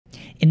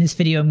In this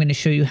video, I'm going to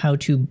show you how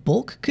to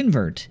bulk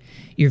convert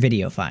your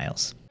video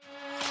files.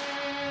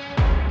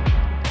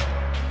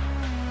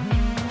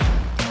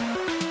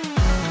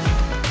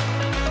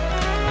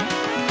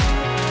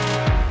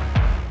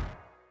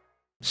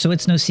 So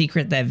it's no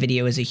secret that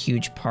video is a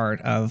huge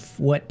part of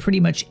what pretty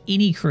much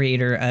any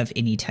creator of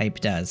any type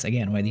does.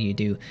 Again, whether you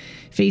do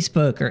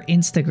Facebook or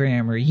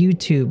Instagram or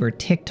YouTube or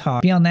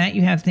TikTok. Beyond that,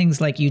 you have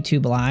things like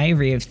YouTube Live,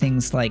 or you have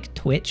things like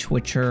Twitch,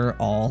 which are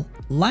all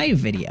live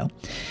video.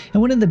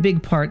 And one of the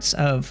big parts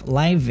of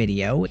live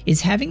video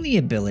is having the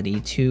ability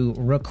to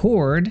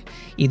record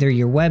either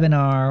your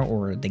webinar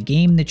or the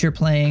game that you're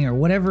playing or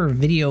whatever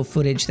video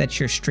footage that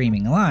you're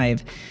streaming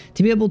live,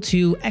 to be able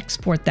to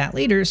export that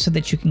later so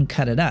that you can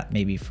cut it up,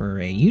 maybe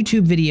for a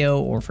YouTube video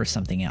or for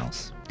something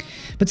else.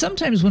 But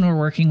sometimes when we're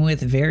working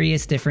with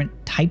various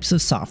different types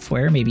of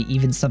software, maybe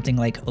even something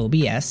like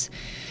OBS,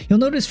 you'll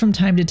notice from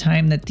time to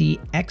time that the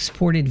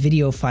exported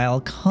video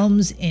file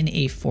comes in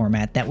a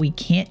format that we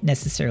can't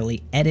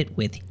necessarily edit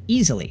with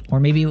easily. Or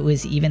maybe it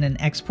was even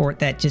an export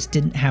that just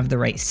didn't have the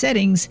right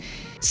settings.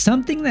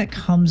 Something that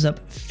comes up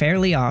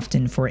fairly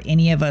often for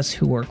any of us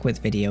who work with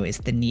video is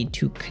the need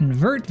to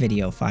convert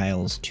video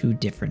files to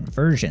different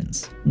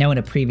versions. Now, in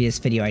a previous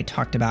video, I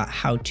talked about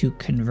how to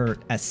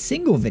convert a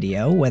single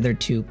video, whether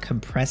to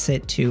compress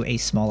it to a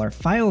smaller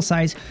file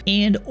size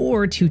and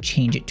or to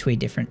change it to a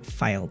different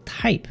file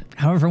type.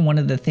 However, one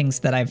of the things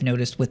that I've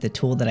noticed with the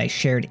tool that I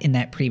shared in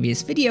that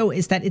previous video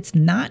is that it's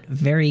not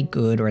very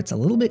good, or it's a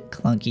little bit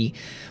clunky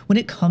when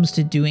it comes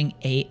to doing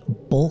a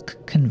bulk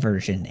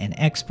conversion and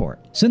export.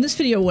 So in this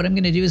video, what I'm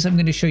going to do is I'm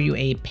going to show you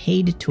a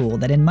paid tool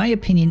that, in my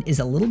opinion, is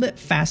a little bit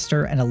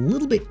faster and a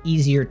little bit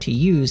easier to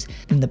use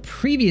than the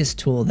previous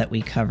tool that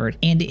we covered.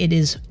 And it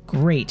is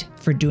great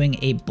for doing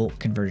a bulk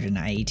conversion,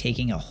 i.e.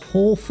 taking a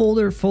whole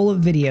folder full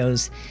of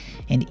videos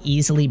and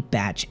easily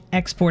batch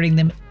exporting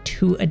them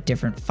to a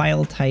different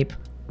file type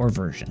or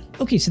version.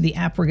 Okay, so the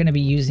app we're going to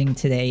be using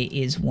today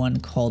is one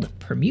called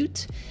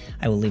Permute.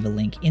 I will leave a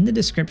link in the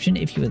description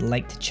if you would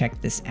like to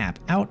check this app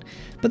out.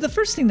 But the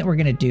first thing that we're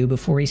going to do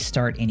before we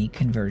start any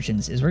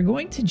conversions is we're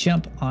going to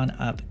jump on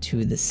up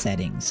to the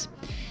settings.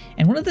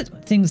 And one of the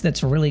things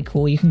that's really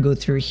cool, you can go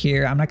through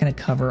here. I'm not going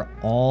to cover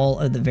all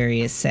of the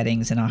various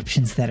settings and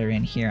options that are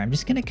in here. I'm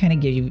just going to kind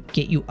of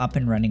get you up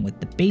and running with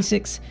the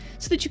basics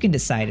so that you can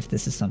decide if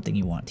this is something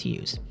you want to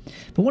use.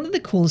 But one of the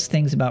coolest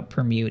things about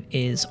Permute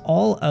is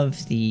all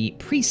of the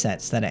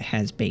presets that it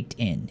has baked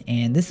in.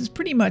 And this is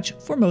pretty much,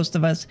 for most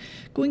of us,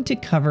 going to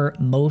cover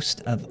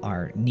most of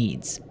our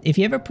needs. If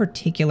you have a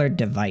particular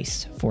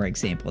device, for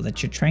example,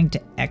 that you're trying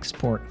to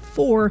export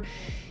for,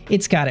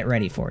 it's got it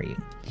ready for you.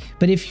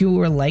 But if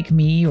you are like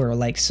me, or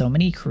like so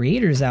many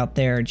creators out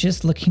there,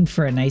 just looking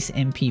for a nice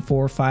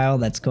MP4 file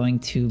that's going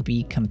to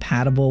be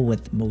compatible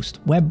with most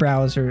web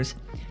browsers,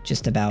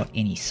 just about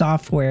any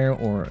software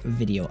or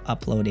video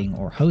uploading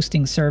or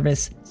hosting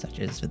service, such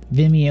as with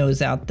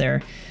Vimeo's out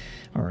there,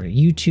 or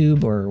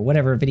YouTube, or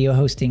whatever video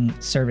hosting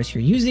service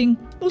you're using,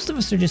 most of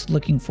us are just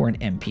looking for an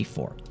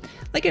MP4.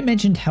 Like I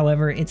mentioned,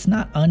 however, it's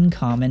not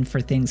uncommon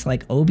for things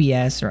like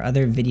OBS or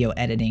other video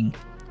editing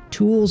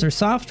tools or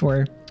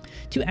software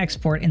to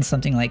export in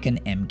something like an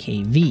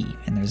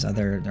MKV, and there's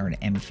other, or an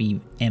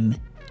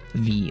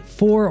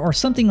MV4 or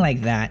something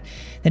like that,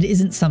 that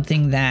isn't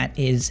something that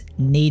is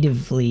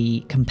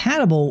natively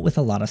compatible with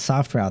a lot of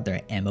software out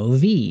there.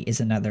 MOV is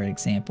another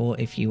example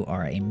if you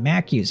are a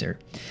Mac user.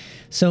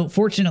 So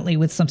fortunately,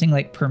 with something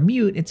like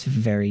Permute, it's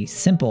very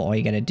simple. All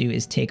you got to do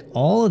is take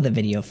all of the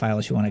video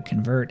files you want to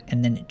convert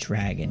and then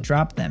drag and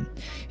drop them.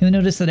 You'll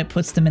notice that it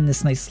puts them in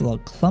this nice little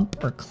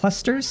clump or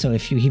cluster. So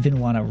if you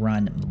even want to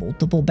run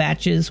multiple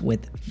batches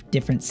with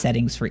different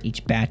settings for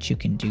each batch, you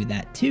can do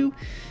that too.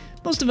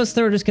 Most of us,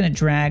 though, are just going to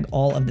drag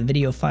all of the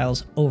video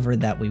files over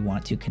that we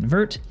want to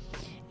convert.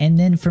 And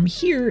then from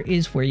here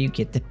is where you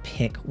get to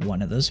pick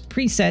one of those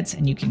presets,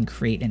 and you can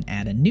create and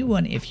add a new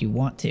one if you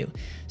want to.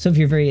 So if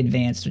you're very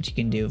advanced, what you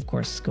can do, of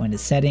course, is go into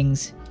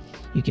settings.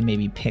 You can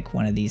maybe pick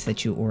one of these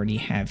that you already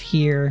have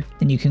here.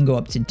 Then you can go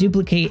up to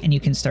duplicate, and you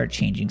can start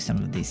changing some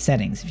of these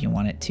settings. If you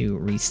want it to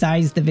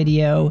resize the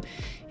video,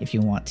 if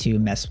you want to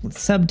mess with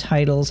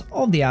subtitles,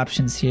 all the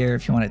options here.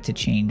 If you want it to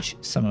change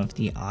some of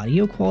the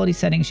audio quality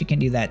settings, you can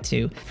do that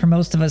too. For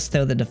most of us,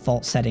 though, the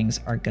default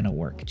settings are going to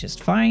work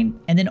just fine.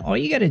 And then all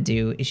you got to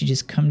do is you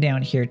just come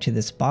down here to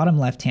this bottom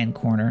left-hand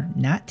corner,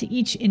 not to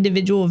each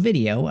individual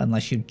video,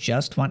 unless you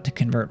just want to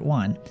convert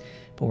one,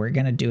 but we're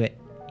going to do it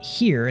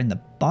here in the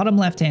bottom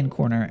left-hand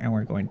corner, and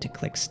we're going to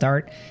click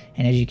start.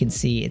 And as you can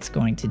see, it's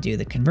going to do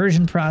the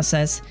conversion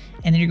process,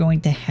 and then you're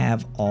going to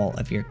have all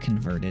of your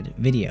converted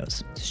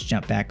videos. Just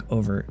jump back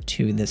over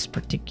to this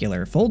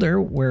particular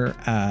folder where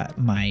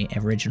my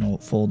original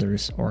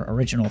folders or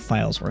original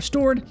files were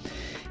stored.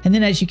 And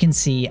then as you can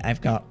see,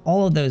 I've got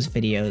all of those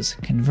videos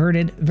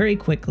converted very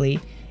quickly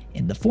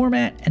in the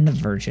format and the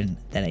version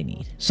that I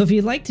need. So if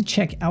you'd like to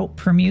check out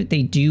Permute,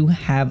 they do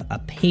have a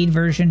paid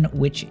version,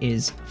 which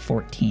is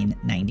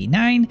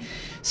 $14.99.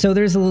 So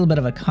there's a little bit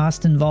of a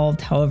cost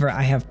involved. However,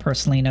 I have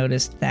personally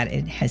noticed that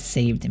it has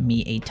saved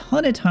me a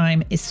ton of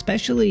time,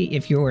 especially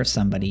if you're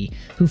somebody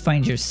who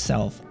finds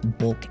yourself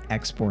bulk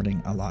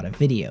exporting a lot of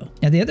video.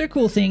 Now, the other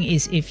cool thing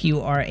is if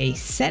you are a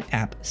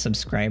Setapp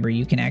subscriber,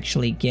 you can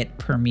actually get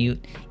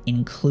Permute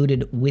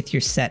included with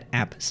your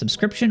Setapp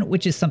subscription,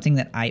 which is something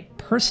that I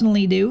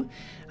personally do.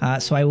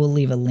 So I will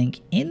leave a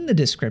link in the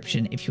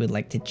description if you would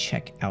like to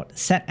check out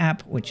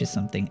Setapp, which is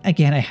something,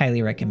 again, I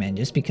highly recommend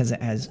just because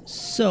it has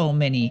so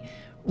many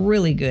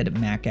really good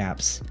Mac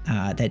apps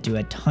that do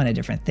a ton of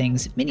different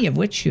things, many of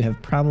which you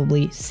have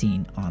probably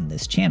seen on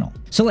this channel.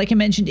 So like I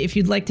mentioned, if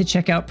you'd like to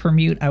check out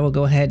Permute, I will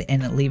go ahead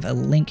and leave a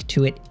link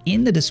to it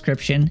in the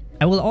description.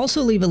 I will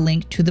also leave a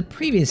link to the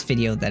previous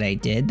video that I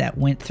did that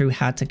went through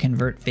how to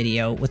convert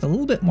video with a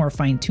little bit more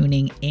fine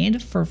tuning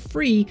and for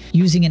free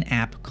using an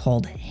app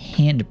called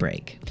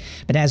Handbrake.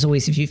 But as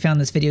always, if you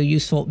found this video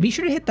useful, be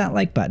sure to hit that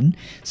like button,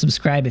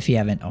 subscribe if you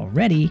haven't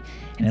already,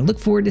 and I look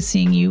forward to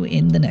seeing you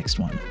in the next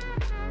one.